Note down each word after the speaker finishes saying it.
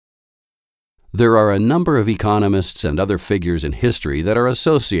There are a number of economists and other figures in history that are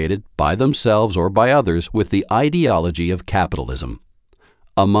associated, by themselves or by others, with the ideology of capitalism.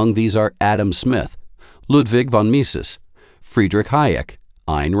 Among these are Adam Smith, Ludwig von Mises, Friedrich Hayek,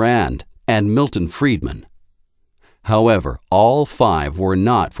 Ayn Rand, and Milton Friedman. However, all five were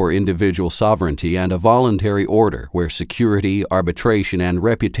not for individual sovereignty and a voluntary order where security, arbitration, and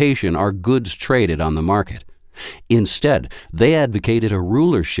reputation are goods traded on the market. Instead, they advocated a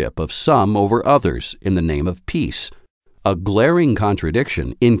rulership of some over others in the name of peace, a glaring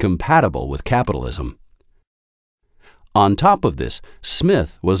contradiction incompatible with capitalism. On top of this,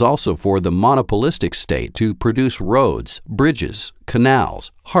 Smith was also for the monopolistic state to produce roads, bridges,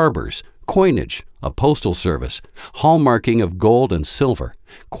 canals, harbors, coinage, a postal service, hallmarking of gold and silver,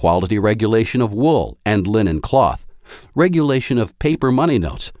 quality regulation of wool and linen cloth, regulation of paper money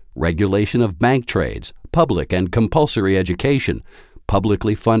notes, regulation of bank trades, public and compulsory education,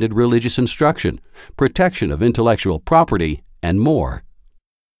 publicly funded religious instruction, protection of intellectual property, and more.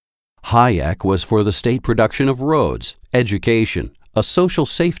 Hayek was for the state production of roads, education, a social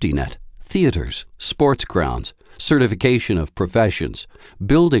safety net, theaters, sports grounds, certification of professions,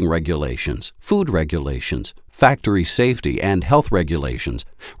 building regulations, food regulations, factory safety and health regulations,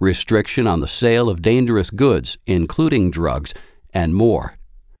 restriction on the sale of dangerous goods, including drugs, and more.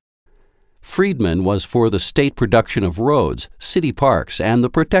 Friedman was for the state production of roads, city parks, and the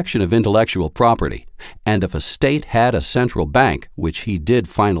protection of intellectual property, and if a state had a central bank, which he did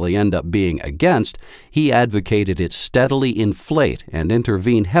finally end up being against, he advocated it steadily inflate and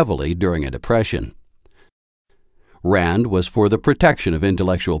intervene heavily during a depression. Rand was for the protection of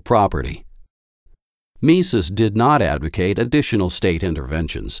intellectual property. Mises did not advocate additional state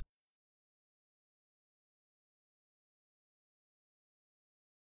interventions.